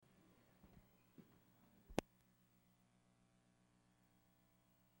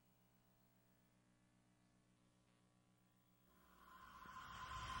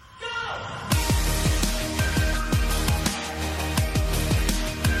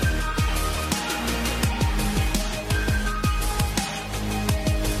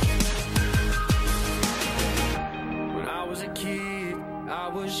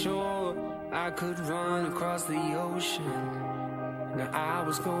could run across the ocean, now I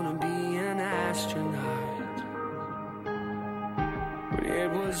was gonna be an astronaut. But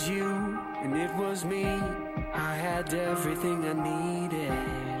it was you and it was me, I had everything I needed.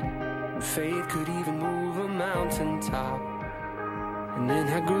 And faith could even move a mountaintop. And then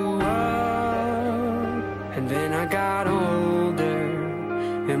I grew up, and then I got older,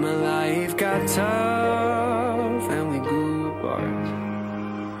 and my life got tough, and we grew apart.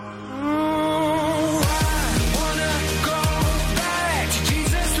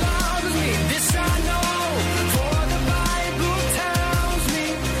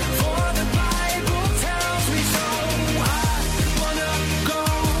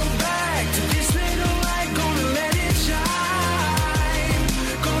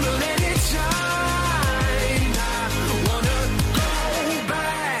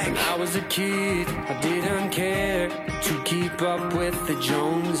 Kid, I didn't care to keep up with the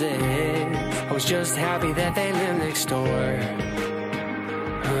Joneses. I was just happy that they lived next door.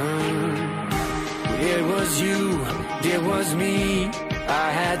 It was you, it was me,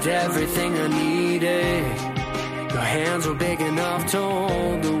 I had everything I needed. Your hands were big enough to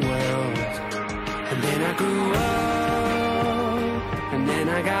hold the world. And then I grew up, and then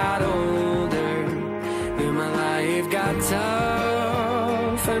I got older, and my life got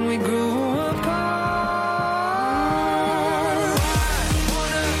tough, and we grew apart.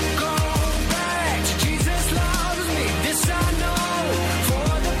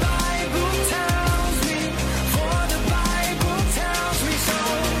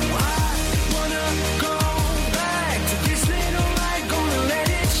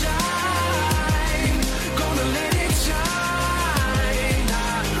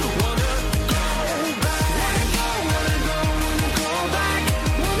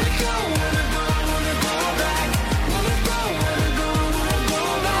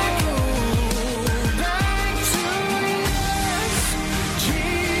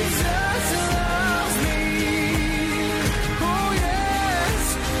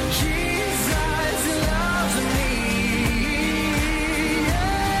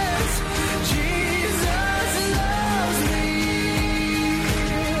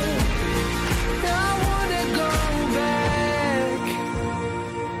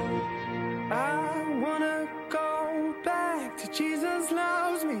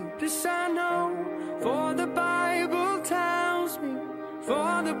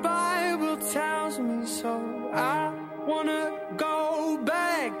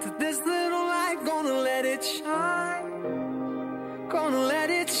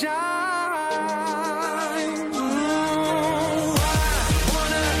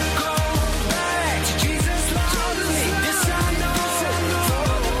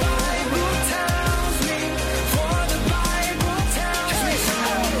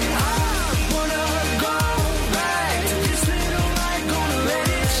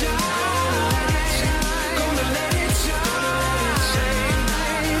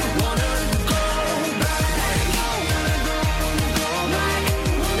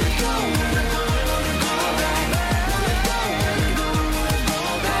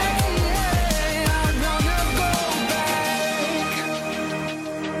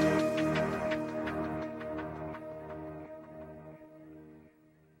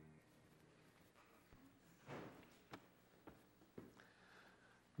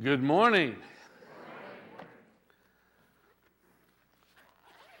 Good morning.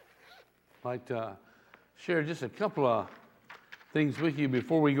 I'd like to share just a couple of things with you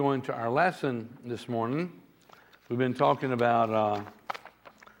before we go into our lesson this morning. We've been talking about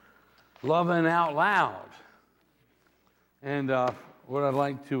loving out loud. And what I'd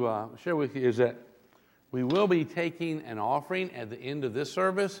like to share with you is that we will be taking an offering at the end of this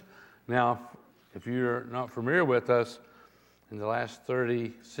service. Now, if you're not familiar with us, in the last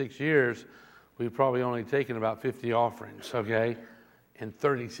 36 years, we've probably only taken about 50 offerings, okay, in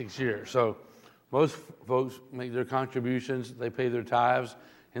 36 years. So most folks make their contributions, they pay their tithes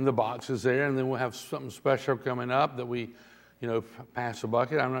in the boxes there, and then we'll have something special coming up that we, pass the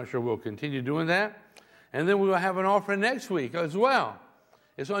bucket. I'm not sure we'll continue doing that. And then we will have an offering next week as well.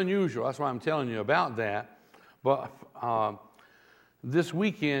 It's unusual. That's why I'm telling you about that. But this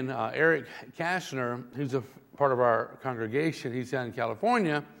weekend, Eric Kastner, who's a part of our congregation, he's down in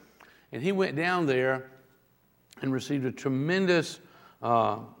California, and he went down there and received a tremendous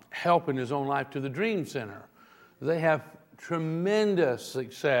help in his own life to the Dream Center. They have tremendous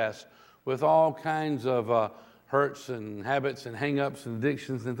success with all kinds of hurts and habits and hang-ups and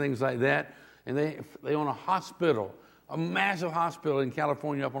addictions and things like that. And they own a hospital, a massive hospital in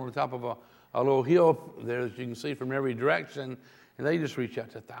California up on the top of a little hill there that you can see from every direction. and they just reach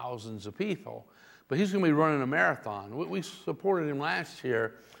out to thousands of people. But he's going to be running a marathon. We supported him last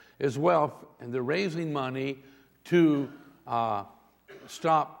year as well, and they're raising money to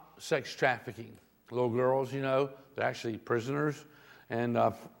stop sex trafficking. Little girls, they're actually prisoners. And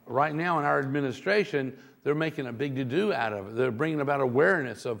right now in our administration, they're making a big to-do out of it. They're bringing about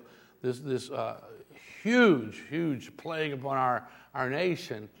awareness of this huge plague upon our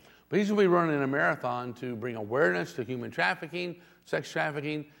nation. But he's going to be running a marathon to bring awareness to human trafficking, sex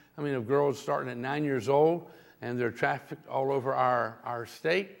trafficking. Of girls starting at 9 years old, and they're trafficked all over our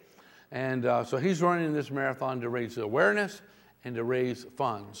state. And so he's running this marathon to raise awareness and to raise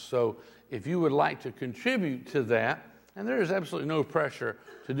funds. So if you would like to contribute to that, and there is absolutely no pressure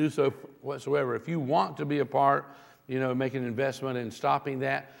to do so whatsoever. If you want to be a part, make an investment in stopping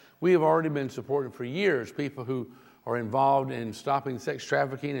that. We have already been supporting for years people who are involved in stopping sex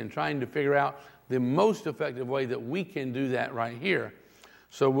trafficking and trying to figure out the most effective way that we can do that right here.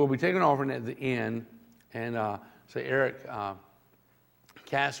 So we'll be taking an offering at the end, and say Eric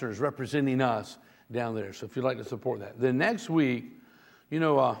Kastner is representing us down there. So if you'd like to support that. Then next week,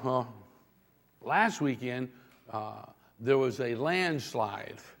 last weekend, there was a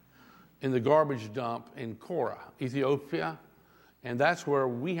landslide in the garbage dump in Kora, Ethiopia, and that's where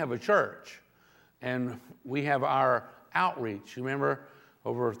we have a church, and we have our outreach. You remember,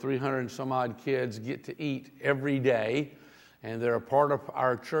 over 300 and some odd kids get to eat every day, and they're a part of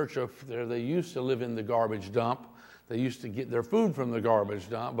our church. They used to live in the garbage dump. They used to get their food from the garbage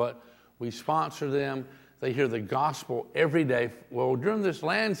dump, but we sponsor them. They hear the gospel every day. Well, during this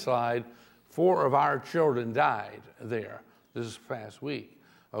landslide, 4 of our children died there this past week,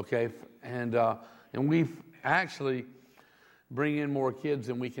 okay? And we actually bring in more kids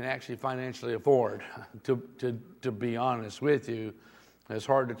than we can actually financially afford, to be honest with you. It's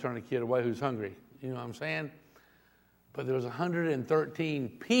hard to turn a kid away who's hungry, you know what I'm saying? But there was 113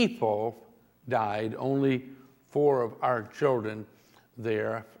 people died, only 4 of our children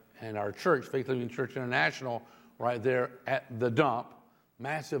there, and our church, Faith Living Church International, right there at the dump,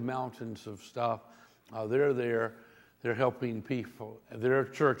 massive mountains of stuff. They're there. They're helping people. Their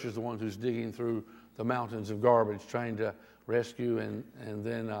church is the one who's digging through the mountains of garbage, trying to rescue and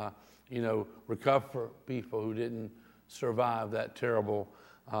then recover people who didn't survive that terrible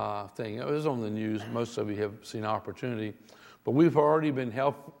thing. It was on the news. Most of you have seen Opportunity. But we've already been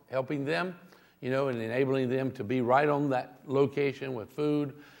helping them, and enabling them to be right on that location with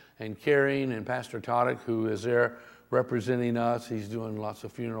food and caring. And Pastor Toddick, who is there representing us, he's doing lots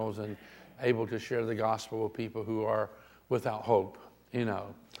of funerals and able to share the gospel with people who are without hope,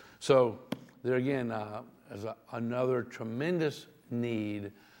 So there again is another tremendous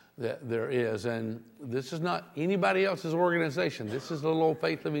need that there is. And this is not anybody else's organization. This is the little old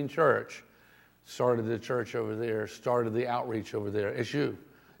Faith Living Church. Started the church over there, started the outreach over there. It's you.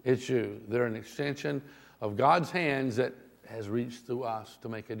 It's you. They're an extension of God's hands that has reached through us to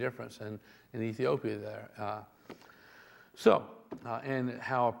make a difference in Ethiopia there. And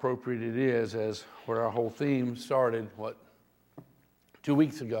how appropriate it is as where our whole theme started, 2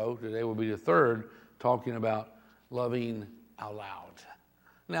 weeks ago. Today will be the 3rd, talking about loving out loud.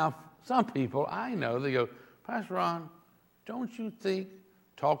 Now, some people, I know, they go, Pastor Ron, don't you think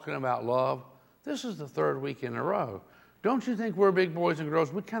talking about love, this is the 3rd week in a row. Don't you think we're big boys and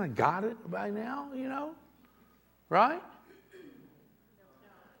girls? We kind of got it by now, right?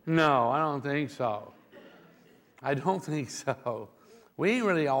 No, I don't think so. I don't think so. We ain't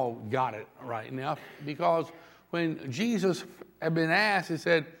really all got it right now, because when Jesus had been asked, he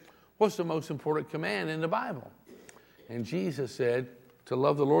said, what's the most important command in the Bible? And Jesus said, to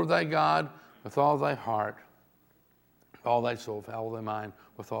love the Lord thy God with all thy heart, with all thy soul, with all thy mind,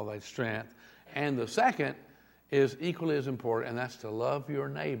 with all thy strength. And the second is equally as important, and that's to love your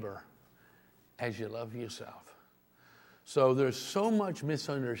neighbor as you love yourself. So there's so much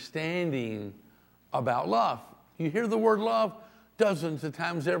misunderstanding about love. You hear the word love dozens of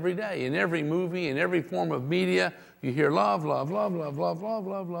times every day. In every movie, in every form of media, you hear love, love, love, love, love, love,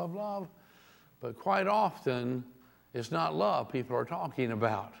 love, love, love. But quite often, it's not love people are talking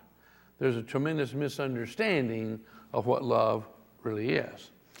about. There's a tremendous misunderstanding of what love really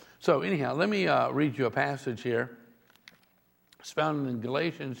is. So anyhow, let me read you a passage here. It's found in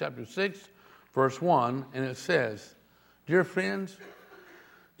Galatians chapter 6, verse 1, and it says, dear friends,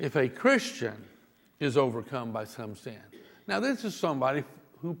 if a Christian is overcome by some sin. Now, this is somebody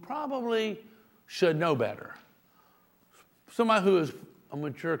who probably should know better. Somebody who is a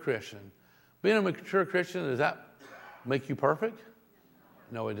mature Christian. Being a mature Christian, does that make you perfect?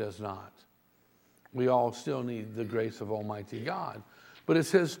 No, it does not. We all still need the grace of Almighty God. But it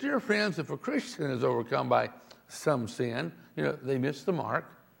says, dear friends, if a Christian is overcome by some sin. They missed the mark.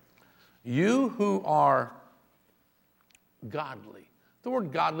 You who are godly. The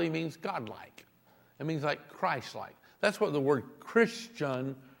word godly means godlike. It means like Christ-like. That's what the word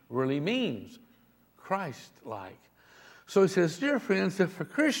Christian really means. Christ-like. So he says, dear friends, if a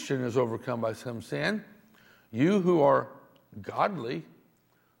Christian is overcome by some sin, you who are godly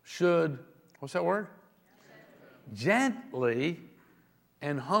should, what's that word? Gently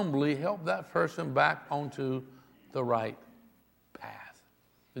and humbly help that person back onto the right path.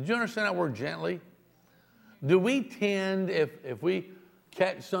 Did you understand that word gently? Do we tend, if we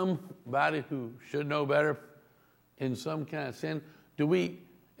catch somebody who should know better in some kind of sin,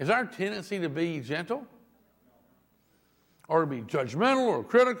 is our tendency to be gentle? Or to be judgmental or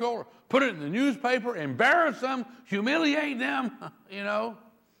critical, or put it in the newspaper, embarrass them, humiliate them,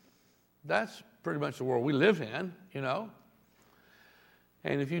 That's pretty much the world we live in,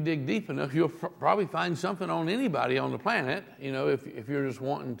 And if you dig deep enough, you'll probably find something on anybody on the planet, if you're just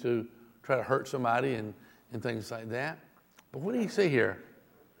wanting to try to hurt somebody and things like that. But what do you say here?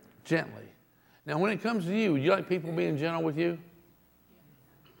 Gently. Now, when it comes to you, would you like people being gentle with you?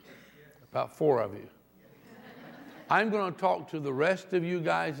 About 4 of you. I'm going to talk to the rest of you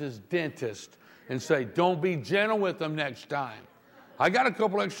guys as dentists and say, don't be gentle with them next time. I got a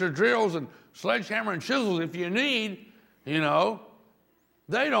couple extra drills and sledgehammer and chisels if you need,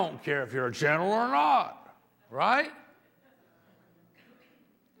 They don't care if you're gentle or not, right?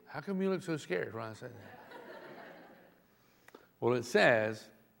 How come you look so scared when I say that? Well, it says,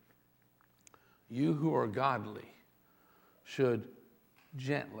 you who are godly should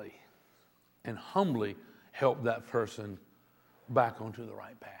gently and humbly help that person back onto the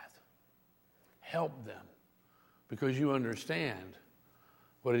right path. Help them because you understand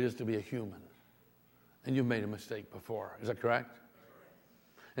what it is to be a human. And you've made a mistake before. Is that correct?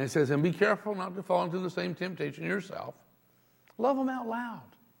 And it says, and be careful not to fall into the same temptation yourself. Love them out loud.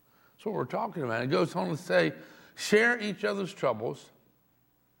 That's what we're talking about. It goes on to say, share each other's troubles.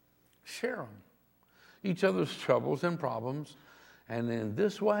 Share them. Each other's troubles and problems. And in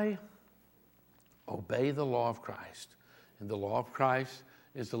this way, obey the law of Christ. And the law of Christ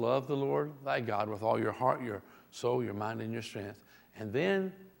is to love the Lord thy God with all your heart, your soul, your mind, and your strength. And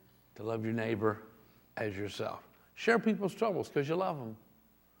then to love your neighbor as yourself. Share people's troubles because you love them.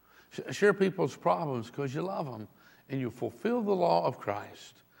 Share people's problems because you love them. And you fulfill the law of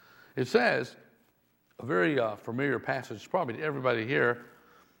Christ. It says, a very familiar passage, probably to everybody here,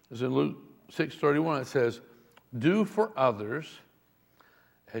 is in Luke 6:31. It says, do for others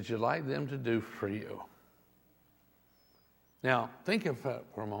as you'd like them to do for you. Now, think of that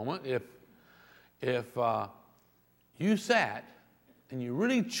for a moment. If you sat and you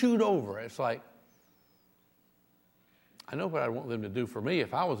really chewed over it, it's like, I know what I want them to do for me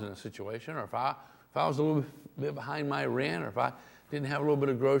if I was in a situation, or if I was a little bit behind my rent, or if I didn't have a little bit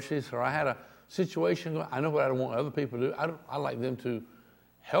of groceries, or I had a situation going, I know what I want other people to do. I like them to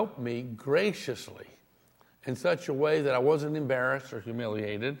help me graciously in such a way that I wasn't embarrassed or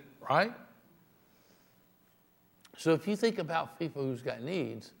humiliated, right? So if you think about people who's got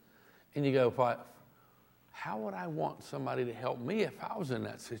needs, and you go, how would I want somebody to help me if I was in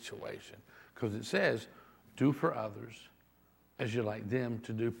that situation? Because it says, do for others as you like them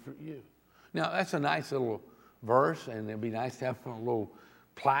to do for you. Now, that's a nice little verse, and it'd be nice to have a little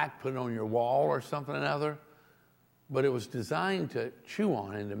plaque put on your wall or something or another, but it was designed to chew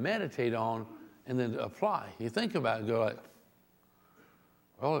on and to meditate on and then to apply. You think about it and go like,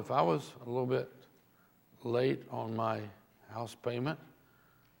 well, if I was a little bit late on my house payment,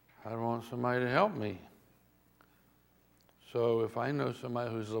 I'd want somebody to help me. So if I know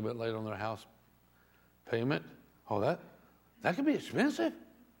somebody who's a little bit late on their house payment, that could be expensive.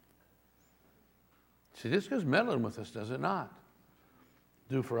 See, this goes meddling with us, does it not?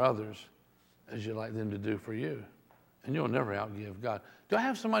 Do for others as you like them to do for you. And you'll never outgive God. Do I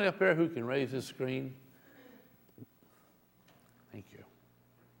have somebody up there who can raise this screen? Thank you.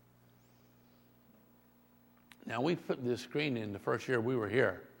 Now, we put this screen in the first year we were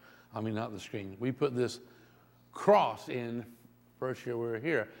here. I mean, not the screen. We put this cross in first year we were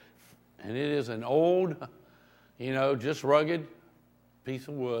here. And it is an old, just rugged piece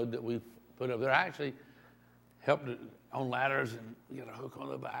of wood that we put up there. I actually helped it on ladders and get a hook on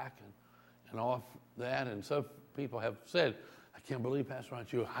the back and all of that. And some people have said, I can't believe, Pastor Ron,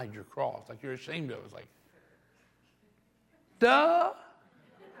 you hide your cross. Like you're ashamed of it. It's like, duh.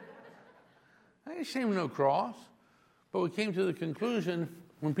 I ain't ashamed of no cross. But we came to the conclusion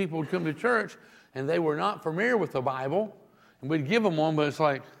when people would come to church and they were not familiar with the Bible, and we'd give them one, but it's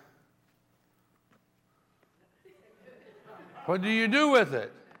like, what do you do with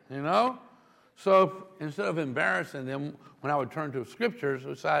it? So instead of embarrassing them, when I would turn to scriptures,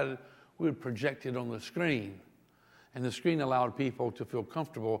 we decided we would project it on the screen. And the screen allowed people to feel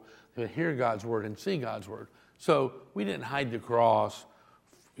comfortable to hear God's word and see God's word. So we didn't hide the cross,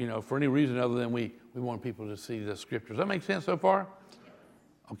 for any reason other than we want people to see the scriptures. Does that make sense so far?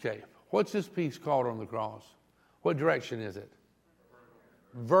 Okay. What's this piece called on the cross? What direction is it?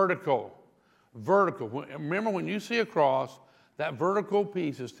 Vertical. Vertical. Remember, when you see a cross, that vertical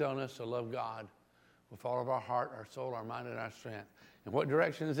piece is telling us to love God with all of our heart, our soul, our mind, and our strength. And what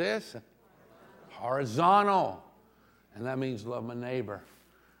direction is this? Horizontal. And that means love my neighbor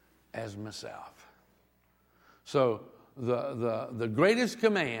as myself. So the greatest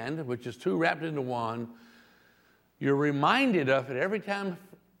command, which is two wrapped into one, you're reminded of it every time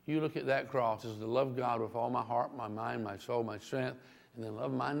you look at that cross, is to love God with all my heart, my mind, my soul, my strength, and then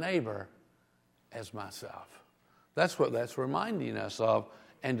love my neighbor as myself. That's what that's reminding us of,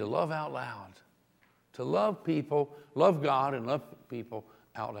 and to love out loud. To love people, love God, and love people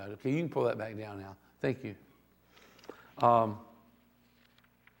out loud. Okay, you can pull that back down now. Thank you. A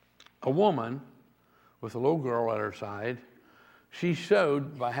woman with a little girl at her side, she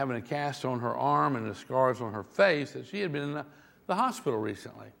showed by having a cast on her arm and the scars on her face that she had been in the hospital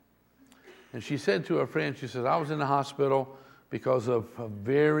recently. And she said to a friend, she said, I was in the hospital because of a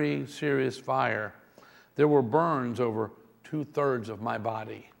very serious fire. There were burns over 2/3 of my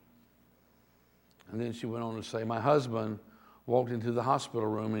body. And then she went on to say, my husband walked into the hospital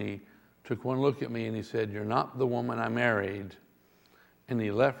room and he took one look at me and he said, you're not the woman I married. And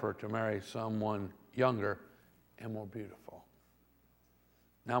he left her to marry someone younger and more beautiful.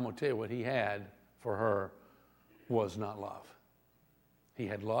 Now I'm going to tell you, what he had for her was not love. He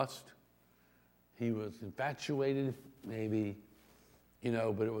had lust. He was infatuated, maybe,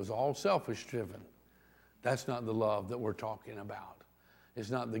 but it was all selfish driven. That's not the love that we're talking about.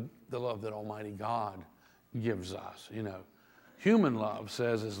 It's not the love that Almighty God gives us, Human love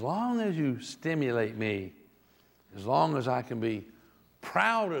says, as long as you stimulate me, as long as I can be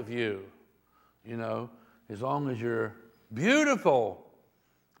proud of you, as long as you're beautiful,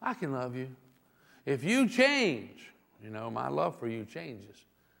 I can love you. If you change, my love for you changes.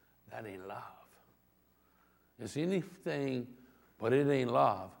 That ain't love. It's anything, but it ain't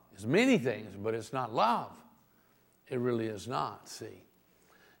love. It's many things, but it's not love. It really is not, see.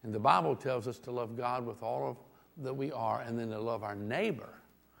 And the Bible tells us to love God with all of that we are, and then to love our neighbor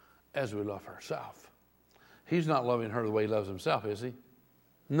as we love ourselves. He's not loving her the way he loves himself, is he?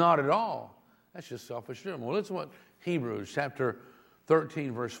 Not at all. That's just selfish. Well, listen what Hebrews chapter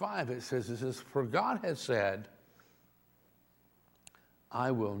 13, verse 5, it says, for God has said,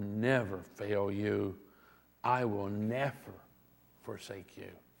 I will never fail you. I will never forsake you.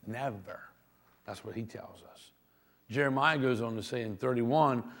 Never. That's what he tells us. Jeremiah goes on to say in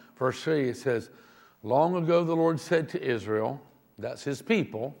 31, verse 3, it says, long ago the Lord said to Israel, that's his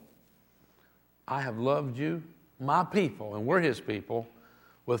people, I have loved you, my people, and we're his people,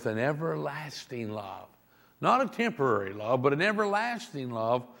 with an everlasting love. Not a temporary love, but an everlasting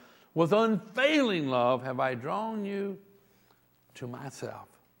love. With unfailing love have I drawn you to myself.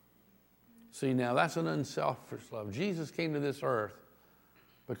 See, now that's an unselfish love. Jesus came to this earth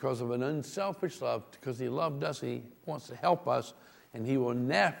because of an unselfish love, because he loved us, he wants to help us, and he will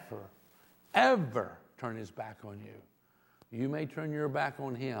never, ever turn his back on you. You may turn your back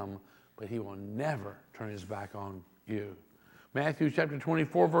on him, but he will never turn his back on you. Matthew chapter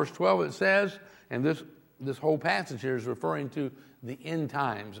 24, verse 12, it says, and this whole passage here is referring to the end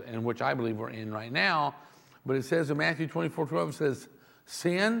times, in which I believe we're in right now, but it says in Matthew 24, 12, it says,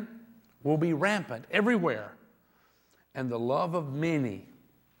 sin will be rampant everywhere, and the love of many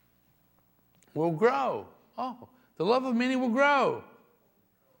will grow. Oh, the love of many will grow.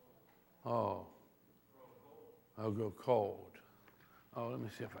 Oh, I'll go cold. Oh, let me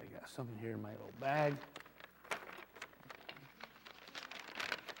see if I got something here in my little bag.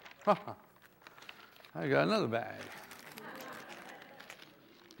 I got another bag.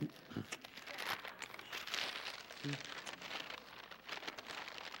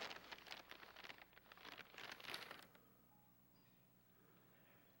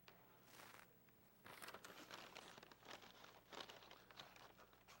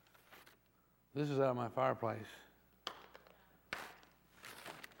 This is out of my fireplace.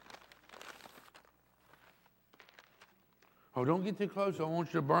 Oh, don't get too close. I want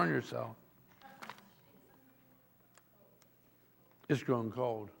you to burn yourself. It's grown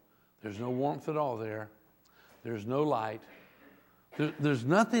cold. There's no warmth at all there. There's no light. There's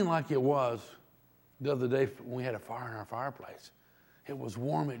nothing like it was the other day when we had a fire in our fireplace. It was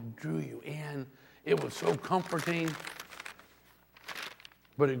warm. It drew you in. It was so comforting.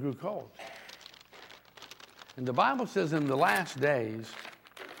 But it grew cold. And the Bible says in the last days,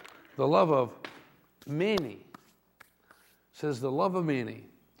 the love of many, says the love of many.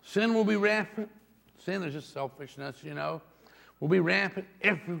 Sin will be rampant. Sin is just selfishness, will be rampant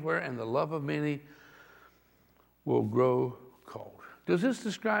everywhere, and the love of many will grow cold. Does this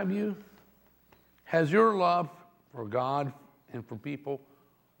describe you? Has your love for God and for people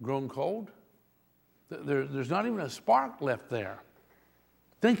grown cold? There's not even a spark left there.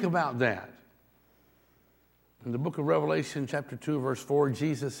 Think about that. In the book of Revelation, chapter 2, verse 4,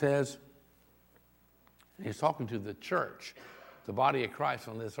 Jesus says, he's talking to the church, the body of Christ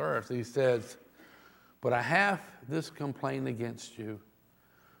on this earth. He says, but I have this complaint against you.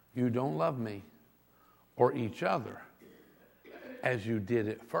 You don't love me or each other as you did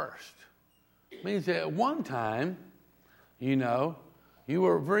at first. It means that at one time, you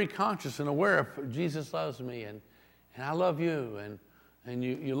were very conscious and aware of Jesus loves me and I love you and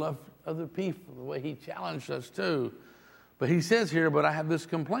you love other people the way he challenged us too. But he says here, but I have this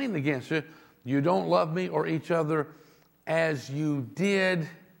complaint against you. You don't love me or each other as you did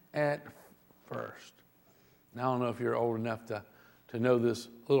at first. Now, I don't know if you're old enough to know this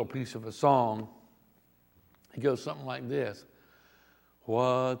little piece of a song. It goes something like this.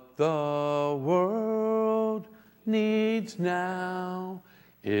 What the world needs now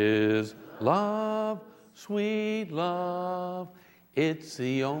is love, sweet love. It's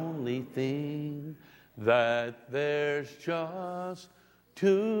the only thing that there's just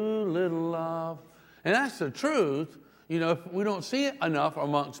too little of. And that's the truth. If we don't see it enough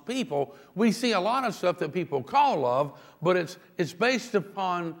amongst people, we see a lot of stuff that people call love, but it's based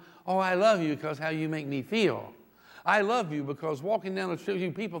upon, oh, I love you because how you make me feel. I love you because walking down the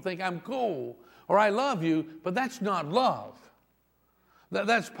street, people think I'm cool. Or I love you, but that's not love.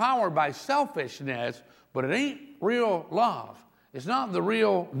 That's powered by selfishness, but it ain't real love. It's not the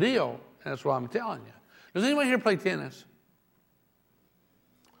real deal. That's what I'm telling you. Does anyone here play tennis?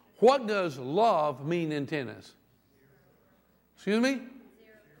 What does love mean in tennis? Excuse me? 0.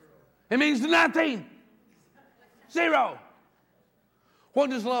 It means nothing. 0.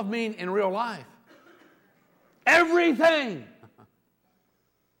 What does love mean in real life? Everything.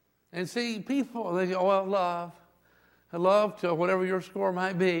 And see, people, they go, well, love to whatever your score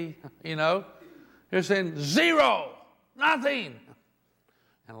might be, They're saying 0, nothing.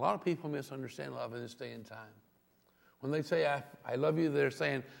 And a lot of people misunderstand love in this day and time. When they say, I love you, they're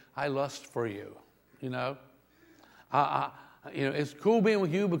saying, I lust for you, it's cool being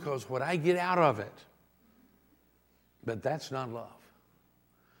with you because what I get out of it. But that's not love.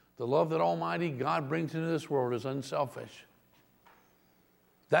 The love that Almighty God brings into this world is unselfish.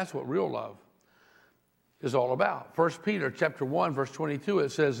 That's what real love is all about. 1 Peter chapter 1, verse 22,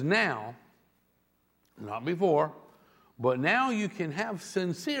 it says, now, not before, but now you can have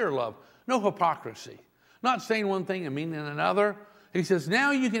sincere love. No hypocrisy. Not saying one thing and meaning another. He says,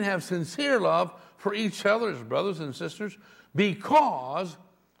 now you can have sincere love for each other as brothers and sisters because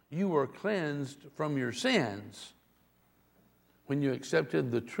you were cleansed from your sins when you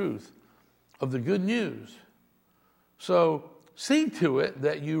accepted the truth of the good news. So see to it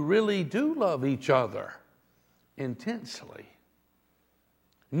that you really do love each other intensely.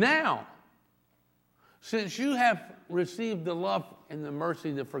 Now, since you have received the love and the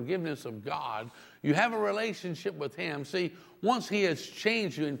mercy, the forgiveness of God, you have a relationship with him. See, once he has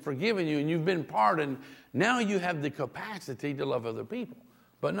changed you and forgiven you and you've been pardoned, now you have the capacity to love other people,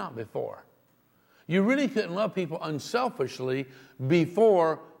 but not before. You really couldn't love people unselfishly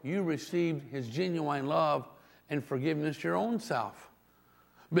before you received his genuine love and forgiveness your own self.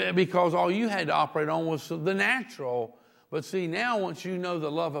 Because all you had to operate on was the natural. But see, now once you know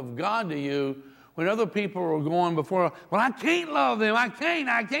the love of God to you, when other people are going before, well, I can't love them, I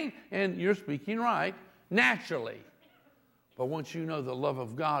can't. And you're speaking right, naturally. But once you know the love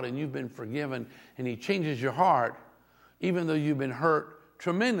of God and you've been forgiven and he changes your heart, even though you've been hurt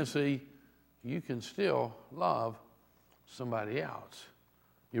tremendously, you can still love somebody else.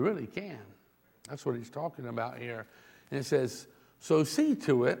 You really can. That's what he's talking about here. And it says, so see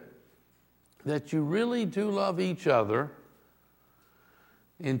to it that you really do love each other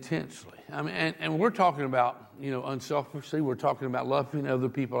intensely. I mean, and we're talking about, unselfishly, we're talking about loving other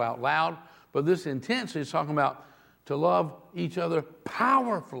people out loud, but this intensely is talking about to love each other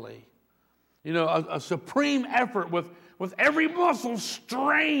powerfully. A supreme effort with every muscle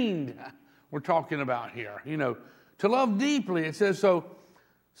strained. We're talking about here, to love deeply. It says, so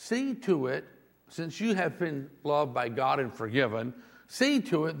see to it, since you have been loved by God and forgiven, see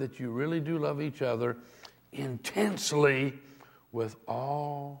to it that you really do love each other intensely with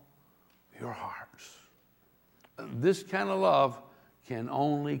all your hearts. This kind of love can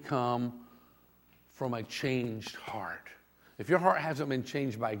only come from a changed heart. If your heart hasn't been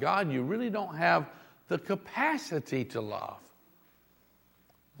changed by God, you really don't have the capacity to love.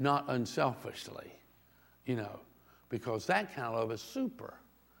 Not unselfishly, because that kind of love is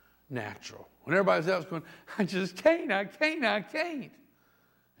supernatural. When everybody else is going, I just can't. And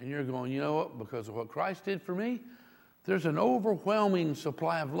you're going, you know what? Because of what Christ did for me, there's an overwhelming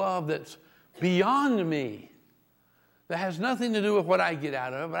supply of love that's beyond me. That has nothing to do with what I get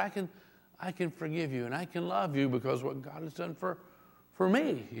out of it, but I can forgive you and I can love you because of what God has done for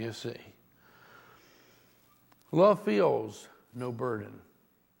me, you see. Love feels no burden,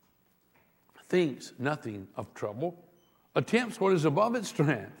 thinks nothing of trouble, attempts what is above its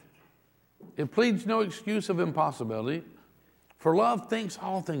strength. It pleads no excuse of impossibility, for love thinks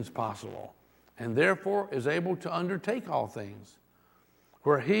all things possible, and therefore is able to undertake all things.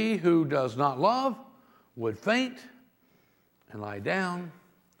 Where he who does not love would faint and lie down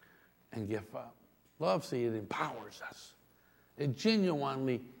and give up. Love, see, it empowers us. It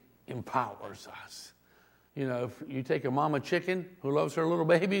genuinely empowers us. If you take a mama chicken who loves her little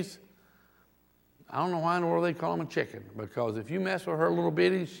babies, I don't know why in the world they call them a chicken, because if you mess with her little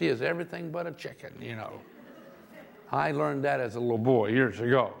bitties, she is everything but a chicken, I learned that as a little boy years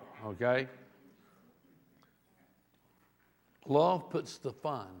ago, okay? Love puts the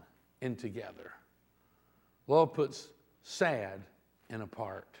fun in together. Love puts sad in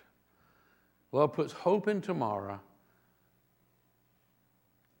apart. Love puts hope in tomorrow.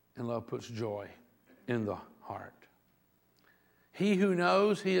 And love puts joy in the heart. He who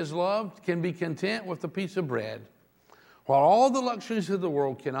knows he is loved can be content with a piece of bread, while all the luxuries of the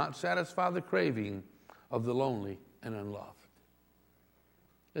world cannot satisfy the craving of the lonely and unloved.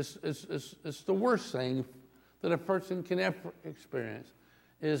 It's the worst thing that a person can ever experience,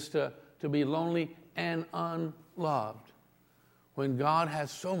 is to be lonely and unloved. When God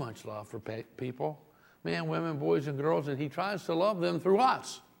has so much love for people, men, women, boys, and girls, and he tries to love them through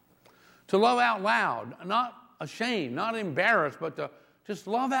us. To love out loud, not ashamed, not embarrassed, but to just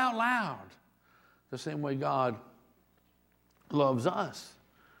love out loud. The same way God loves us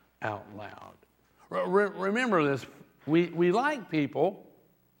out loud. Remember this, we like people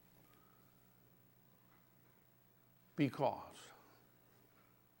because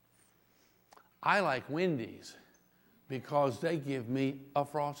I like Wendy's because they give me a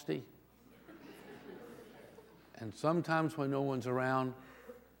Frosty. And sometimes when no one's around,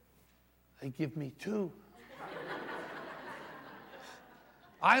 they give me two.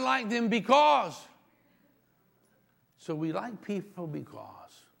 I like them because. So we like people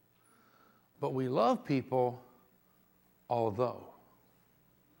because. But we love people although.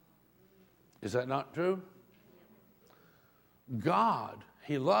 Is that not true? God,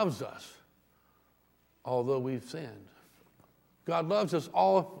 he loves us although we've sinned. God loves us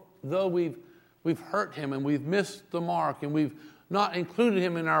although we've hurt him and we've missed the mark and we've not included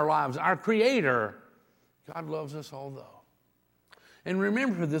him in our lives. Our Creator, God loves us although. And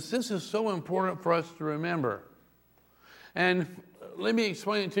remember this is so important for us to remember. And let me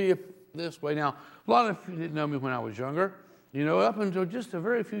explain it to you this way. Now, a lot of you didn't know me when I was younger. Up until just a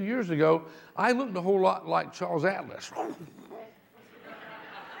very few years ago, I looked a whole lot like Charles Atlas.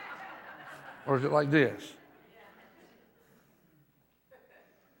 Or is it like this?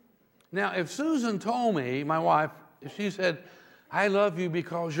 Now, if Susan told me, my wife, if she said, I love you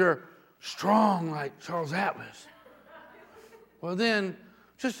because you're strong like Charles Atlas, well then,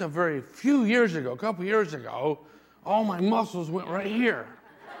 just a very few years ago, a couple years ago, all my muscles went right here.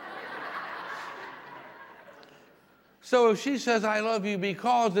 So if she says, I love you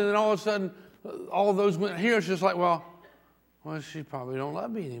because, and then all of a sudden, all those went here, it's just like, well, she probably don't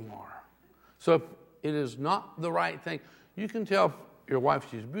love me anymore. So if it is not the right thing. You can tell your wife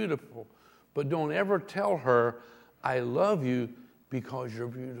she's beautiful, but don't ever tell her, I love you because you're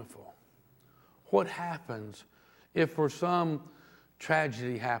beautiful. What happens if for some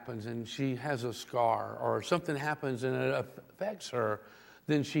tragedy happens and she has a scar or something happens and it affects her,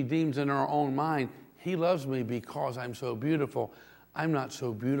 then she deems in her own mind, he loves me because I'm so beautiful. I'm not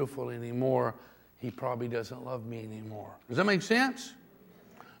so beautiful anymore. He probably doesn't love me anymore. Does that make sense?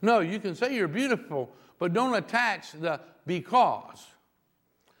 No, you can say you're beautiful, but don't attach the because.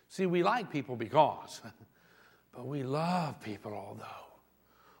 See, we like people because, but we love people although.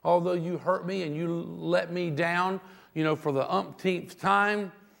 Although you hurt me and you let me down, for the umpteenth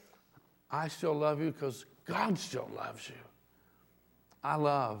time, I still love you because God still loves you. I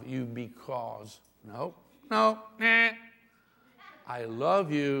love you because, no. I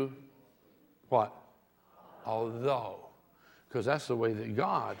love you, what? Although. Because that's the way that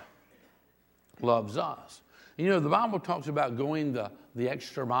God loves us. You know, the Bible talks about going the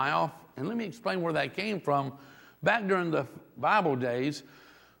extra mile, and let me explain where that came from. Back during the Bible days,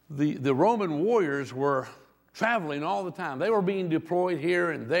 the Roman warriors were traveling all the time. They were being deployed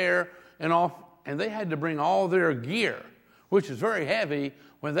here and there and off, and they had to bring all their gear, which is very heavy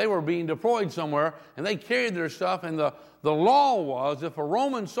when they were being deployed somewhere, and they carried their stuff. And the law was, if a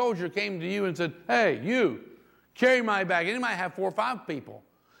Roman soldier came to you and said, hey, you, carry my bag, and he might have 4 or 5 people.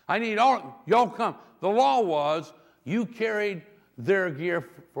 I need y'all come. The law was you carried their gear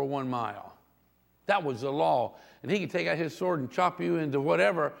for 1 mile. That was the law. And he could take out his sword and chop you into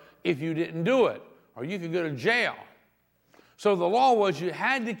whatever if you didn't do it, or you could go to jail. So the law was you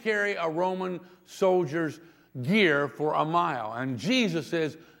had to carry a Roman soldier's gear for 1 mile. And Jesus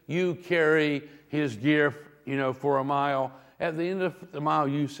says you carry his gear, for 1 mile. At the end of the mile,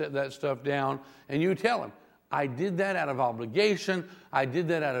 you set that stuff down and you tell him, I did that out of obligation. I did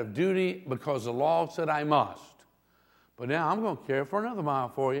that out of duty because the law said I must. But now I'm going to carry it for another mile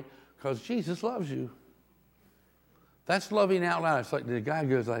for you because Jesus loves you. That's loving out loud. It's like the guy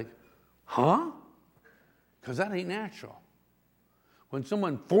goes like, huh? Because that ain't natural. When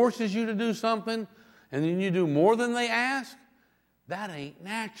someone forces you to do something and then you do more than they ask, that ain't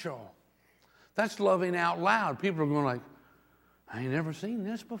natural. That's loving out loud. People are going like, I ain't never seen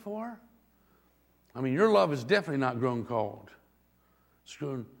this before. I mean, your love has definitely not grown cold. It's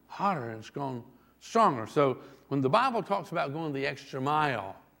grown hotter and it's grown stronger. So when the Bible talks about going the extra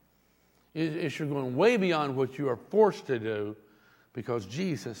mile, it's you're going way beyond what you are forced to do because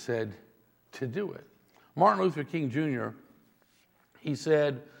Jesus said to do it. Martin Luther King Jr., he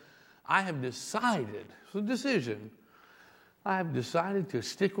said, I have decided, it's a decision, I have decided to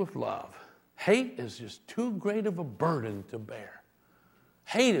stick with love. Hate is just too great of a burden to bear.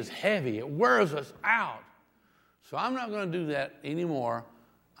 Hate is heavy. It wears us out. So I'm not going to do that anymore.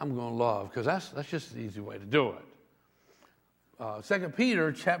 I'm going to love, because that's just the easy way to do it. 2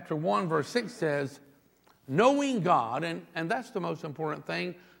 Peter chapter 1, verse 6 says, knowing God, and that's the most important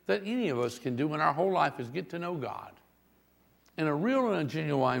thing that any of us can do in our whole life is get to know God in a real and a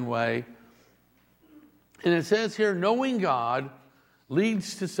genuine way. And it says here, knowing God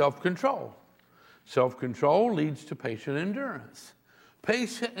leads to self-control. Self-control leads to patient endurance.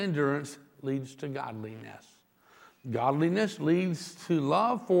 Patient endurance leads to godliness. Godliness leads to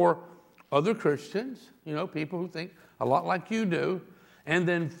love for other Christians, people who think a lot like you do. And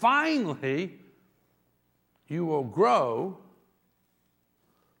then finally, you will grow,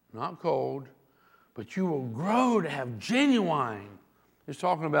 not cold, but you will grow to have genuine. It's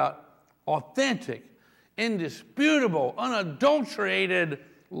talking about authentic, indisputable, unadulterated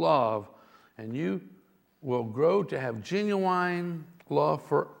love. And you will grow to have genuine love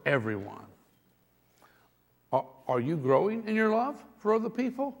for everyone. Are you growing in your love for other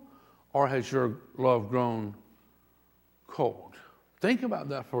people? Or has your love grown cold? Think about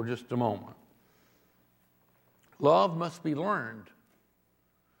that for just a moment. Love must be learned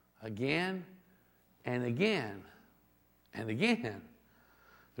again and again and again.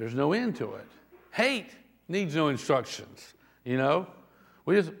 There's no end to it. Hate needs no instructions,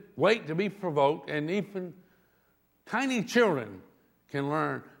 We just wait to be provoked, and even tiny children can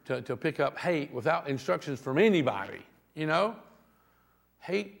learn to pick up hate without instructions from anybody,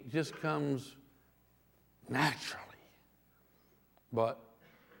 Hate just comes naturally. But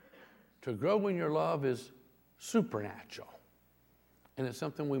to grow in your love is supernatural. And it's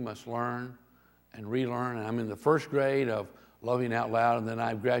something we must learn and relearn. And I'm in the first grade of Loving Out Loud, and then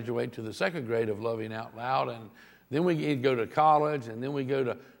I graduate to the second grade of Loving Out Loud, and then we go to college, and then we go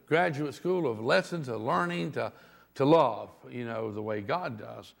to graduate school of lessons of learning to love, the way God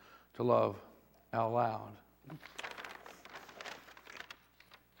does, to love out loud.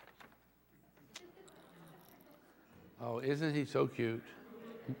 Oh, isn't he so cute?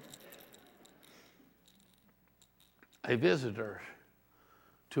 A visitor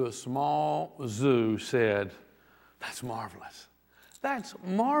to a small zoo said, that's marvelous. That's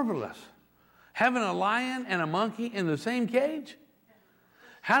marvelous. Having a lion and a monkey in the same cage?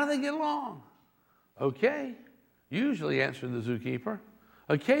 How do they get along? Okay, usually, answered the zookeeper.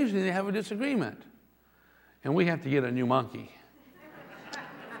 Occasionally they have a disagreement, and we have to get a new monkey.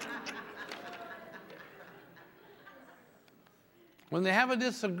 When they have a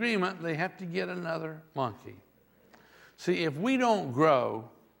disagreement, they have to get another monkey. See, if we don't grow,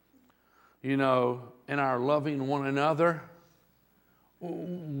 in our loving one another,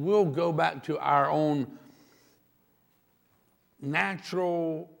 we'll go back to our own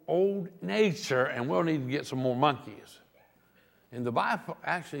natural old nature, and we'll need to get some more monkeys. And the Bible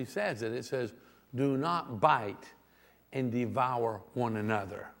actually says it. It says, do not bite and devour one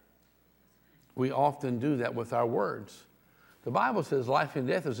another. we often do that with our words. The Bible says life and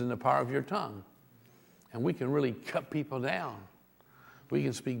death is in the power of your tongue. And we can really cut people down. We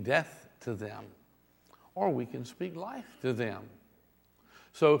can speak death to them, or we can speak life to them.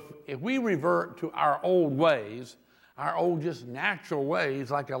 So if we revert to our old ways, our old just natural ways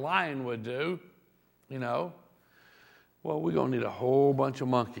like a lion would do, well, we're going to need a whole bunch of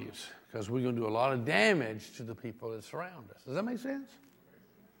monkeys because we're going to do a lot of damage to the people that surround us. Does that make sense?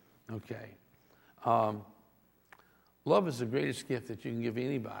 Okay. Love is the greatest gift that you can give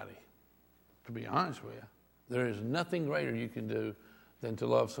anybody. To be honest with you, there is nothing greater you can do than to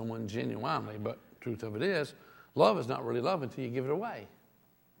love someone genuinely. But the truth of it is, love is not really love until you give it away.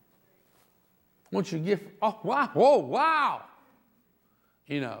 Once you give, oh, wow, whoa, wow.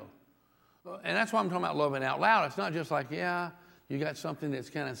 And that's why I'm talking about loving out loud. It's not just like, yeah, you got something that's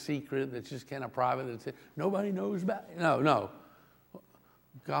kind of secret, that's just kind of private, that's nobody knows about it. No.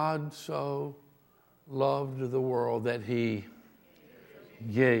 God so loved the world that he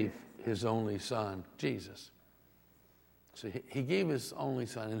gave his only son, Jesus. So he gave his only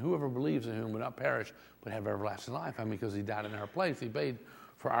son, and whoever believes in him will not perish, but have everlasting life. Because he died in our place. He paid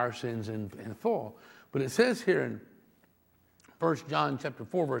for our sins in full. But it says here in 1 John chapter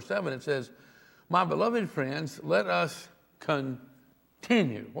 4, verse 7, it says, my beloved friends, let us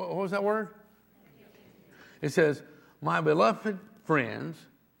continue. What was that word? It says, my beloved friends,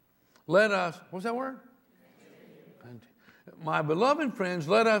 let us, what was that word? Continue. My beloved friends,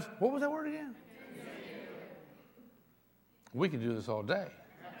 let us, what was that word again? We could do this all day.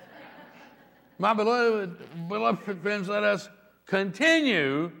 My beloved friends, let us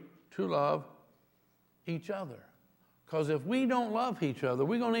continue to love each other. Because if we don't love each other,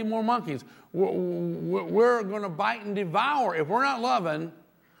 we're going to need more monkeys. We're going to bite and devour. If we're not loving,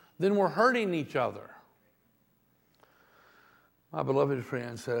 then we're hurting each other. My beloved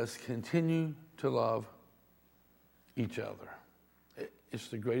friends, let us continue to love each other. It's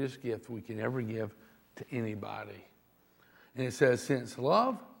the greatest gift we can ever give to anybody. And it says, since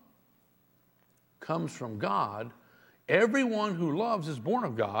love comes from God, everyone who loves is born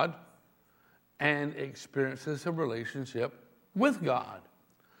of God and experiences a relationship with God.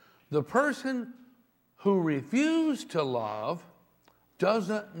 The person who refused to love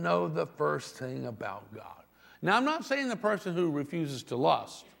doesn't know the first thing about God. Now, I'm not saying the person who refuses to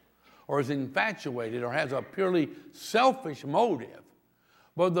lust or is infatuated or has a purely selfish motive,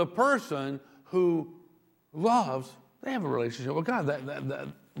 but the person who loves, they have a relationship with God.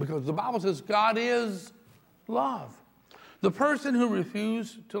 Because the Bible says God is love. The person who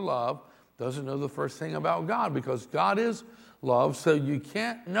refused to love doesn't know the first thing about God, because God is love, so you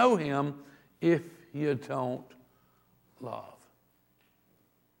can't know him if you don't love.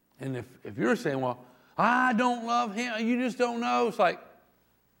 And if you're saying, well, I don't love him, you just don't know, it's like,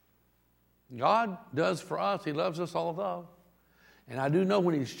 God does for us. He loves us although. And I do know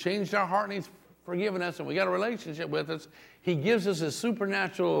when he's changed our heart and he's forgiven us and we got a relationship with us, he gives us a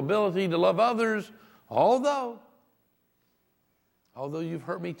supernatural ability to love others, although you've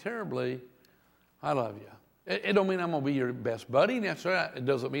hurt me terribly, I love you. It don't mean I'm going to be your best buddy necessarily. It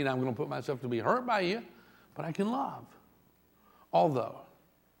doesn't mean I'm going to put myself to be hurt by you, but I can love. Although.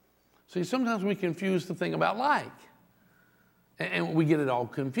 See, sometimes we confuse the thing about like. And we get it all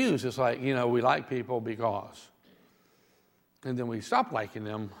confused. It's like, we like people because. And then we stop liking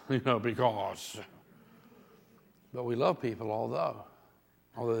them, because. But we love people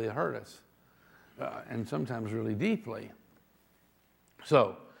although they hurt us. And sometimes really deeply.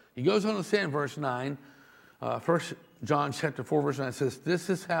 So, he goes on to say in verse 9, 1 John chapter 4, verse 9 says, this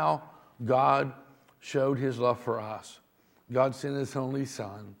is how God showed his love for us. God sent his only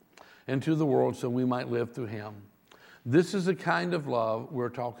Son into the world so we might live through him. This is the kind of love we're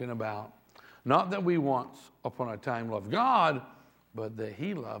talking about. Not that we once upon a time loved God, but that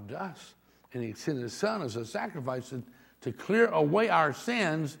he loved us. And he sent his Son as a sacrifice to clear away our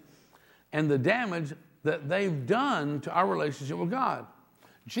sins and the damage that they've done to our relationship with God.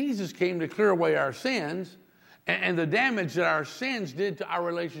 Jesus came to clear away our sins and the damage that our sins did to our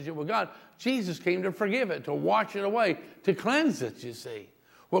relationship with God. Jesus came to forgive it, to wash it away, to cleanse it, you see.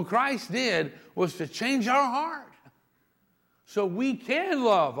 What Christ did was to change our heart. So we can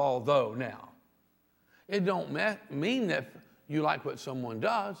love although now. It don't mean that you like what someone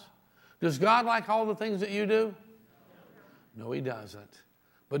does. Does God like all the things that you do? No, he doesn't.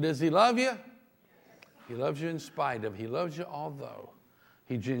 But does he love you? He loves you in spite of. He loves you although.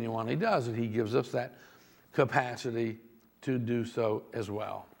 He genuinely does, and he gives us that capacity to do so as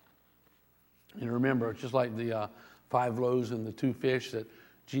well. And remember, it's just like the 5 loaves and the 2 fish that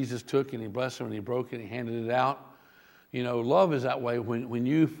Jesus took and he blessed them and he broke it and he handed it out. Love is that way. When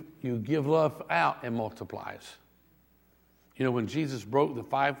you give love out, it multiplies. When Jesus broke the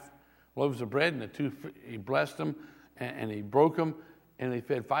 5 loaves of bread and the 2, he blessed them and he broke them, and they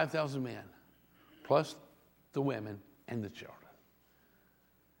fed 5,000 men, plus the women and the children.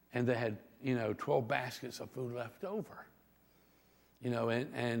 And they had, 12 baskets of food left over.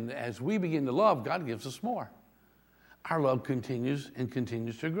 And as we begin to love, God gives us more. Our love continues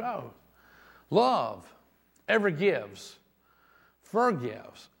to grow. Love ever gives,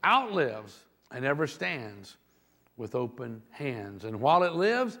 forgives, outlives, and ever stands with open hands. And while it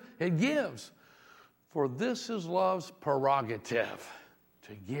lives, it gives. For this is love's prerogative,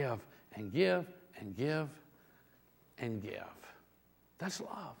 to give and give and give and give. That's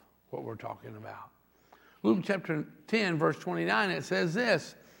love, what we're talking about. Luke chapter 10, verse 29, it says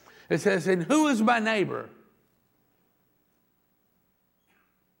this. It says, and who is my neighbor?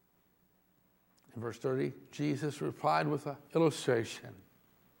 In verse 30, Jesus replied with an illustration.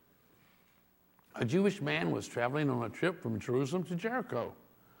 A Jewish man was traveling on a trip from Jerusalem to Jericho,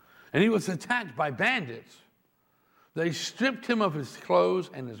 and he was attacked by bandits. They stripped him of his clothes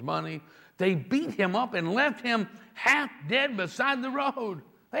and his money. They beat him up and left him half dead beside the road.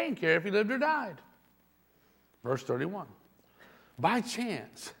 They didn't care if he lived or died. Verse 31. By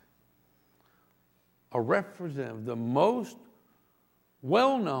chance, a representative, the most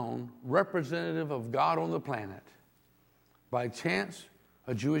well-known representative of God on the planet, by chance,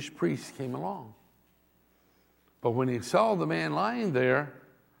 a Jewish priest came along. But when he saw the man lying there,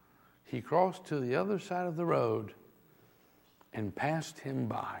 he crossed to the other side of the road and passed him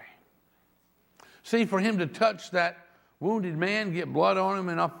by. See, for him to touch that wounded man, get blood on him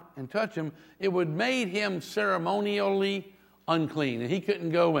and touch him, it would made him ceremonially unclean. And he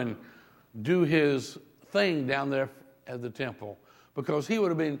couldn't go and do his thing down there at the temple because he would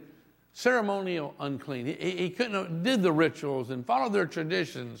have been ceremonial unclean. He couldn't have did the rituals and followed their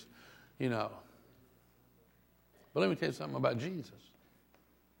traditions, But let me tell you something about Jesus.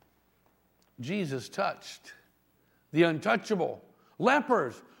 Jesus touched the untouchable.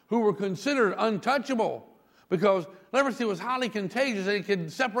 Lepers who were considered untouchable because leprosy was highly contagious and it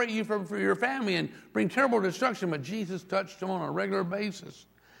could separate you from your family and bring terrible destruction. But Jesus touched them on a regular basis.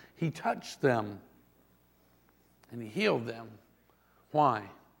 He touched them and he healed them. Why?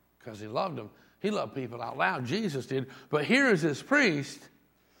 Because he loved them. He loved people out loud. Jesus did. But here is this priest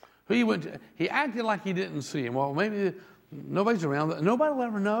who he acted like he didn't see him. Well, maybe nobody's around. Nobody will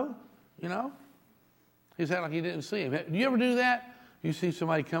ever know, He acted like he didn't see him. Do you ever do that? You see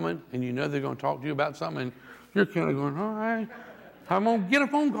somebody coming and they're going to talk to you about something and you're kind of going, all right, I'm going to get a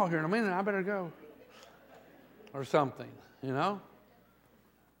phone call here in a minute. I better go. Or something,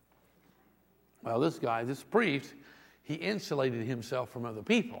 Well, this priest, he insulated himself from other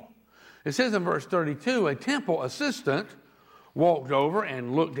people. It says in verse 32, a temple assistant walked over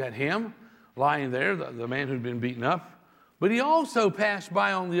and looked at him lying there, the man who'd been beaten up, but he also passed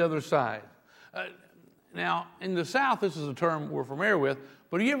by on the other side. Now, in the South, this is a term we're familiar with,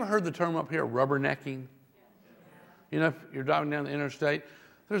 but have you ever heard the term up here, rubbernecking? If you're driving down the interstate,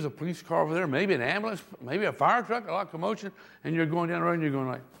 there's a police car over there, maybe an ambulance, maybe a fire truck, a lot of commotion, and you're going down the road and you're going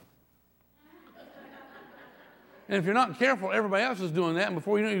like. And if you're not careful, everybody else is doing that, and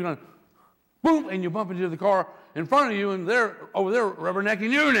before you know it, you're going, boom, and you bump into the car in front of you, and they're over there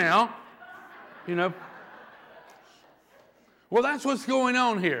rubbernecking you now. Well, that's what's going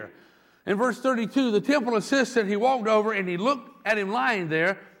on here. In verse 32, the temple assistant, he walked over and he looked at him lying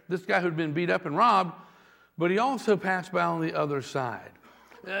there, this guy who'd been beat up and robbed, but he also passed by on the other side.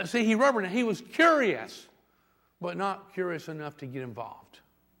 He was curious, but not curious enough to get involved.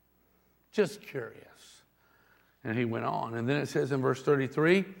 Just curious. And he went on. And then it says in verse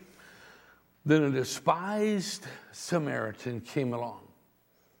 33, then a despised Samaritan came along.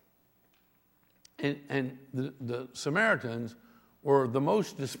 And the Samaritans were the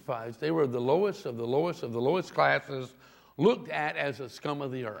most despised. They were the lowest of the lowest of the lowest classes, looked at as a scum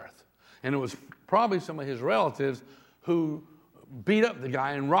of the earth. And it was probably some of his relatives who beat up the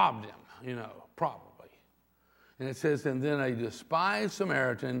guy and robbed him, probably. And it says, and then a despised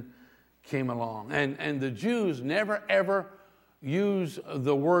Samaritan came along. And the Jews never, ever use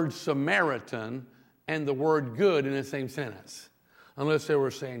the word Samaritan and the word good in the same sentence, unless they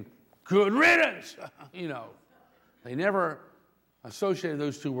were saying, good riddance, They never associated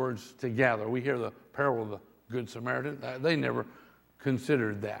those two words together. We hear the parable of the Good Samaritan. They never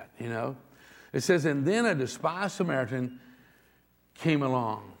considered that, It says, and then a despised Samaritan came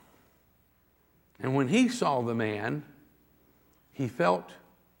along. And when he saw the man, he felt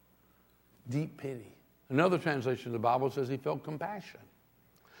deep pity. Another translation of the Bible says he felt compassion.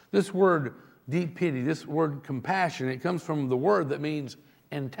 This word deep pity, this word compassion, it comes from the word that means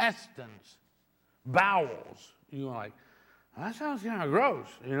intestines, bowels. You're like, that sounds kind of gross,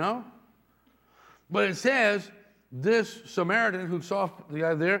 you know? But it says this Samaritan who saw the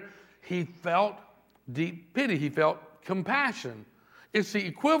guy there, he felt deep pity. He felt compassion. It's the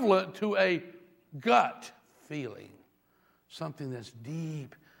equivalent to a gut feeling, something that's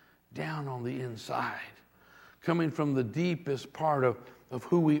deep down on the inside, coming from the deepest part of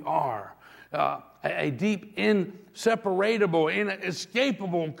who we are. A deep, inseparable,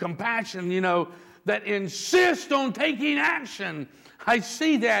 inescapable compassion, you know, that insists on taking action. I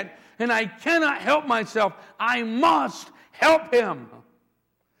see that and I cannot help myself. I must help him.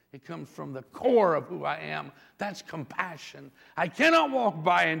 It comes from the core of who I am. That's compassion. I cannot walk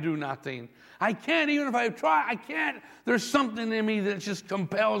by and do nothing. I can't, even if I try, I can't. There's something in me that just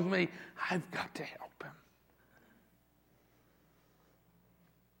compels me. I've got to help him.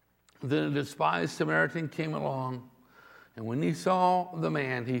 Then a despised Samaritan came along, and when he saw the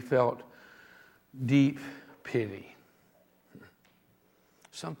man, he felt deep pity.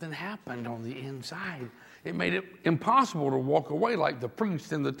 Something happened on the inside. It made it impossible to walk away like the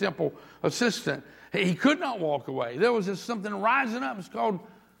priest and the temple assistant. He could not walk away. There was just something rising up. It's called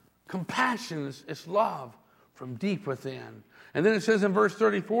compassion. It's love from deep within. And then it says in verse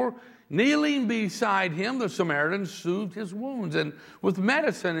 34, kneeling beside him, the Samaritan soothed his wounds and with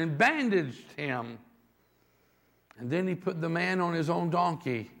medicine and bandaged him. And then he put the man on his own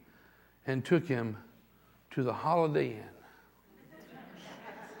donkey and took him to the Holiday Inn.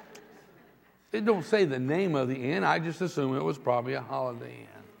 It don't say the name of the inn. I just assume it was probably a Holiday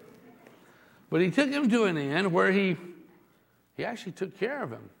Inn. But he took him to an inn where he actually took care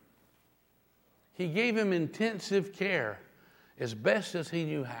of him. He gave him intensive care as best as he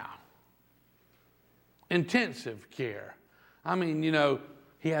knew how. Intensive care. I mean, you know,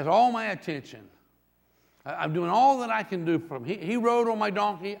 he has all my attention. I'm doing all that I can do for him. He rode on my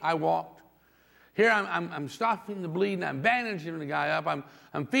donkey. I walked. Here I'm stopping the bleeding. I'm bandaging the guy up.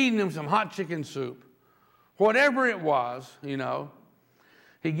 I'm feeding him some hot chicken soup. Whatever it was, you know,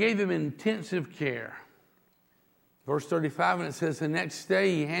 he gave him intensive care. Verse 35, and it says, the next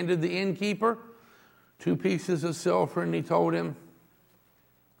day he handed the innkeeper 2 pieces of silver, and he told him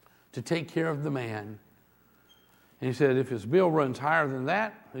to take care of the man. And he said, if his bill runs higher than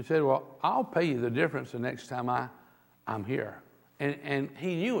that, he said, well, I'll pay you the difference the next time I'm here. And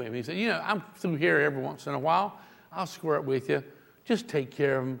he knew him. He said, you know, I'm through here every once in a while. I'll square up with you. Just take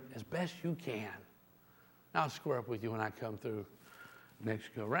care of him as best you can. I'll square up with you when I come through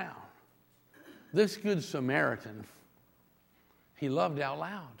next go round. This good Samaritan, he loved out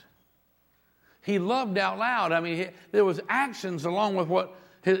loud. He loved out loud. I mean, there was actions along with what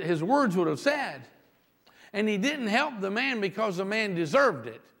his words would have said. And he didn't help the man because the man deserved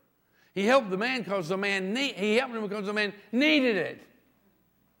it. He helped the man because he helped him because the man needed it.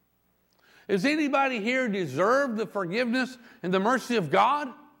 Does anybody here deserve the forgiveness and the mercy of God?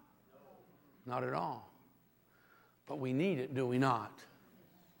 Not at all. But we need it, do we not?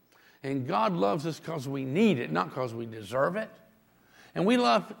 And God loves us because we need it, not because we deserve it. And we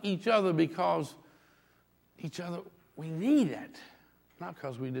love each other because we need it, not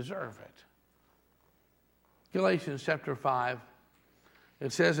because we deserve it. Galatians chapter 5,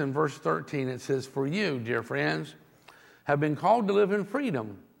 it says in verse 13, it says, for you, dear friends, have been called to live in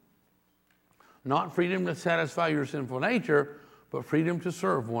freedom. Not freedom to satisfy your sinful nature, but freedom to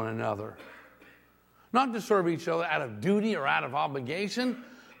serve one another. Not to serve each other out of duty or out of obligation,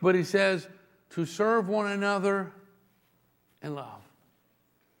 but he says to serve one another in love.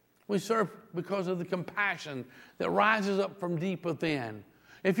 We serve because of the compassion that rises up from deep within.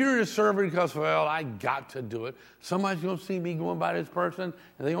 If you're just serving because, well, I got to do it. Somebody's going to see me going by this person,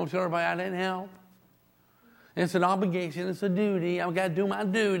 and they're going to tell everybody I didn't help. And it's an obligation. It's a duty. I've got to do my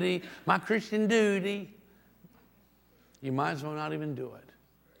duty, my Christian duty. You might as well not even do it.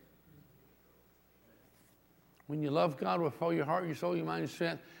 When you love God with all your heart, your soul, your mind, your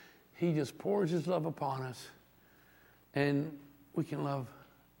strength, he just pours his love upon us. And we can love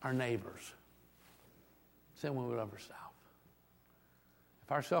our neighbors. Same way we love ourselves.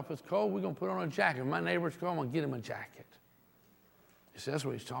 If ourself is cold, we're going to put on a jacket. If my neighbor's cold, I'm going to get him a jacket. You see, that's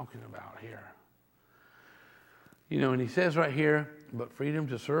what he's talking about here. You know, and he says right here, but freedom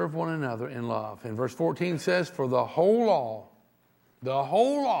to serve one another in love. And verse 14 says, for the whole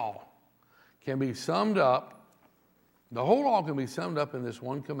law can be summed up. The whole law can be summed up in this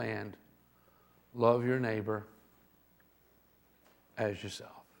one command: love your neighbor as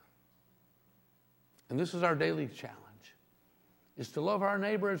yourself. And this is our daily challenge, is to love our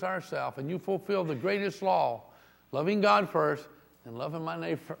neighbor as ourselves. And you fulfill the greatest law, loving God first, and loving my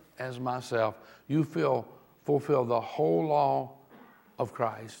neighbor as myself, you fulfill the whole law of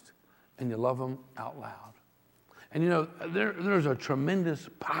Christ, and you love them out loud. And you know, there's a tremendous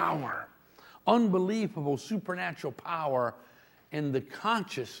power, unbelievable supernatural power in the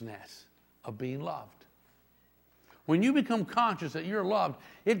consciousness of being loved. When you become conscious that you're loved,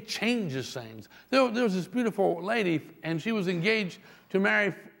 it changes things. There was this beautiful lady, and she was engaged to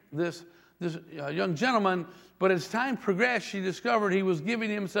marry this young gentleman, but as time progressed, she discovered he was giving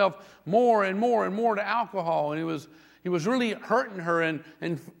himself more and more and more to alcohol, and he was really hurting her, and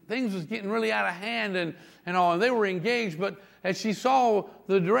things was getting really out of hand and all, and they were engaged, but as she saw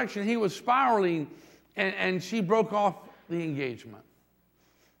the direction he was spiraling, and she broke off the engagement.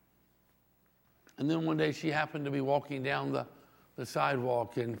 And then one day she happened to be walking down the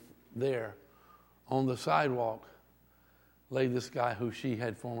sidewalk, and there on the sidewalk lay this guy who she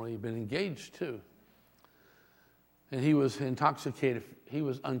had formerly been engaged to. And he was intoxicated. He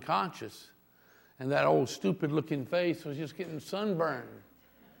was unconscious. And that old stupid-looking face was just getting sunburned,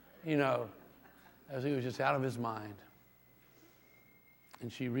 you know, as he was just out of his mind.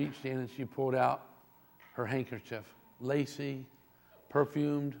 And she reached in and she pulled out her handkerchief, lacy,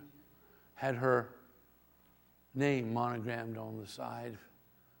 perfumed, had her name monogrammed on the side,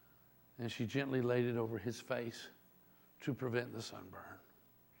 and she gently laid it over his face to prevent the sunburn.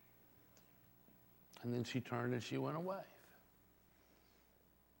 And then she turned and she went away.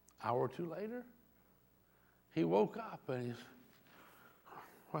 An hour or two later, he woke up and he's,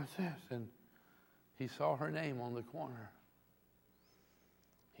 what's this? And he saw her name on the corner.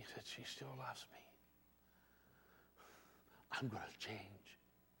 He said, she still loves me. I'm going to change.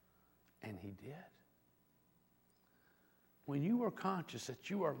 And he did. When you are conscious that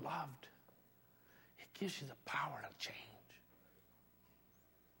you are loved, it gives you the power to change.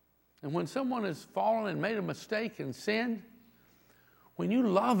 And when someone has fallen and made a mistake and sinned, when you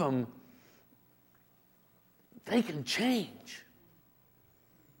love them, they can change.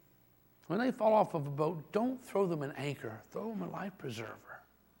 When they fall off of a boat, don't throw them an anchor. Throw them a life preserver.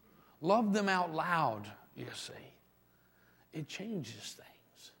 Love them out loud, you see. It changes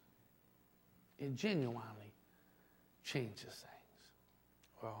things. It genuinely changes things.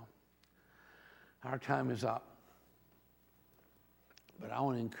 Well, our time is up. But I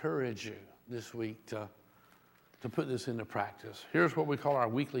want to encourage you this week to put this into practice. Here's what we call our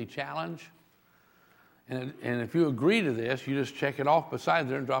weekly challenge. And if you agree to this, you just check it off beside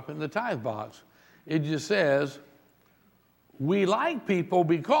there and drop it in the tithe box. It just says, we like people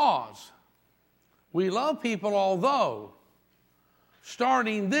because. We love people although.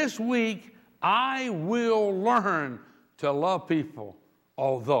 Starting this week, I will learn to love people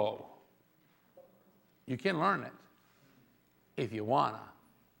although. You can learn it if you wanna.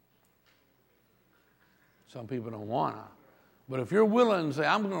 Some people don't wanna. But if you're willing to say,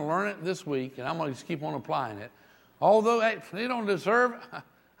 I'm going to learn it this week, and I'm going to just keep on applying it, although they don't deserve it,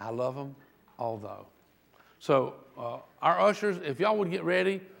 I love them, although. So our ushers, if y'all would get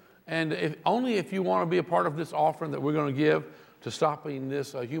ready, and only if you want to be a part of this offering that we're going to give to stopping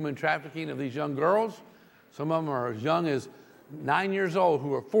this human trafficking of these young girls. Some of them are as young as 9 years old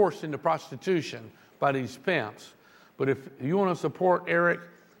who are forced into prostitution by these pimps. But if you want to support Eric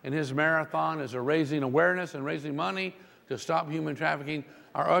and his marathon as a raising awareness and raising money to stop human trafficking,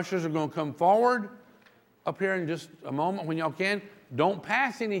 our ushers are going to come forward up here in just a moment when y'all can. Don't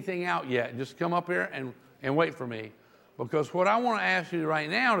pass anything out yet. Just come up here and wait for me. Because what I want to ask you right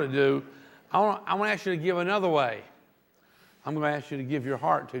now to do, I want to ask you to give another way. I'm going to ask you to give your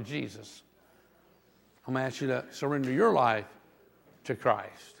heart to Jesus. I'm going to ask you to surrender your life to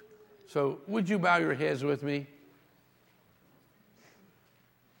Christ. So would you bow your heads with me?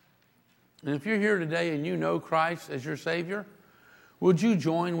 And if you're here today and you know Christ as your Savior, would you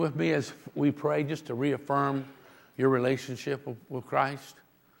join with me as we pray just to reaffirm your relationship with Christ?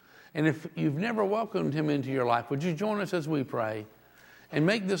 And if you've never welcomed Him into your life, would you join us as we pray and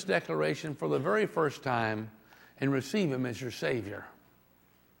make this declaration for the very first time and receive Him as your Savior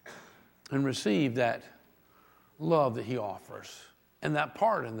and receive that love that He offers and that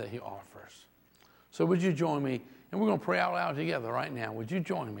pardon that He offers? So would you join me? And we're going to pray out loud together right now. Would you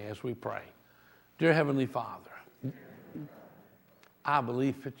join me as we pray? Dear Heavenly Father, I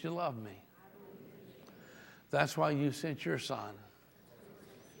believe that you love me. That's why you sent your Son.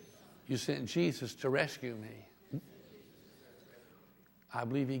 You sent Jesus to rescue me. I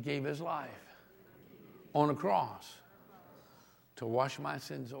believe He gave His life on a cross to wash my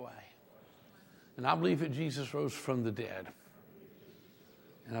sins away. And I believe that Jesus rose from the dead.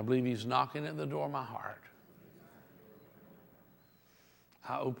 And I believe He's knocking at the door of my heart.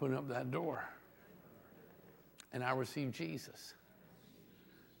 I open up that door and I receive Jesus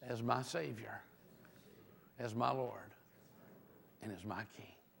as my Savior, as my Lord, and as my King.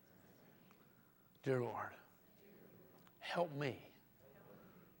 Dear Lord, help me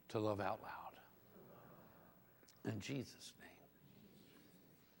to love out loud. In Jesus'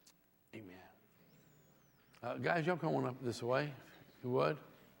 name, amen. Guys, y'all come on up this way, if you would.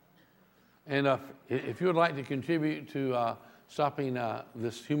 And if you would like to contribute to stopping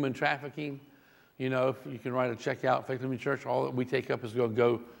this human trafficking, you know, if you can write a check out, Faith Living Church, all that we take up is going to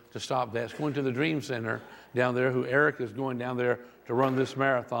go to stop that. It's going to the Dream Center down there, who Eric is going down there to run this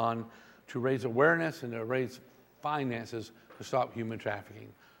marathon to raise awareness and to raise finances to stop human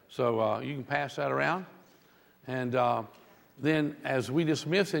trafficking. So you can pass that around. And then as we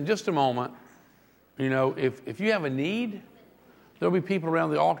dismiss in just a moment, you know, if you have a need, there'll be people around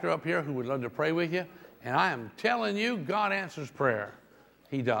the altar up here who would love to pray with you. And I am telling you, God answers prayer.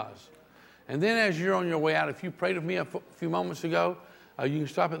 He does. And then as you're on your way out, if you prayed with me a few moments ago, you can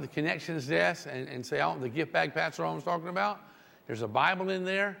stop at the connections desk and say, I want the gift bag Pastor Ron was talking about. There's a Bible in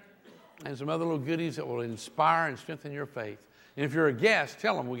there and some other little goodies that will inspire and strengthen your faith. And if you're a guest,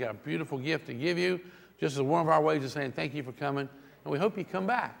 tell them we got a beautiful gift to give you, just as one of our ways of saying thank you for coming. And we hope you come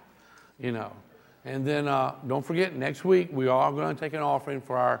back, you know. And then don't forget, next week we are going to take an offering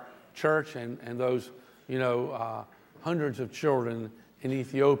for our church and those, you know, hundreds of children in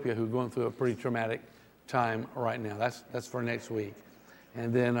Ethiopia who are going through a pretty traumatic time right now. That's for next week.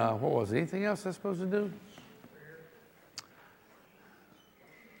 And then what was it? Anything else I'm supposed to do?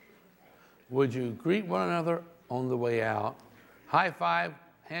 Would you greet one another on the way out? High five,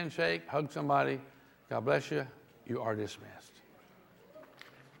 handshake, hug somebody. God bless you. You are dismissed.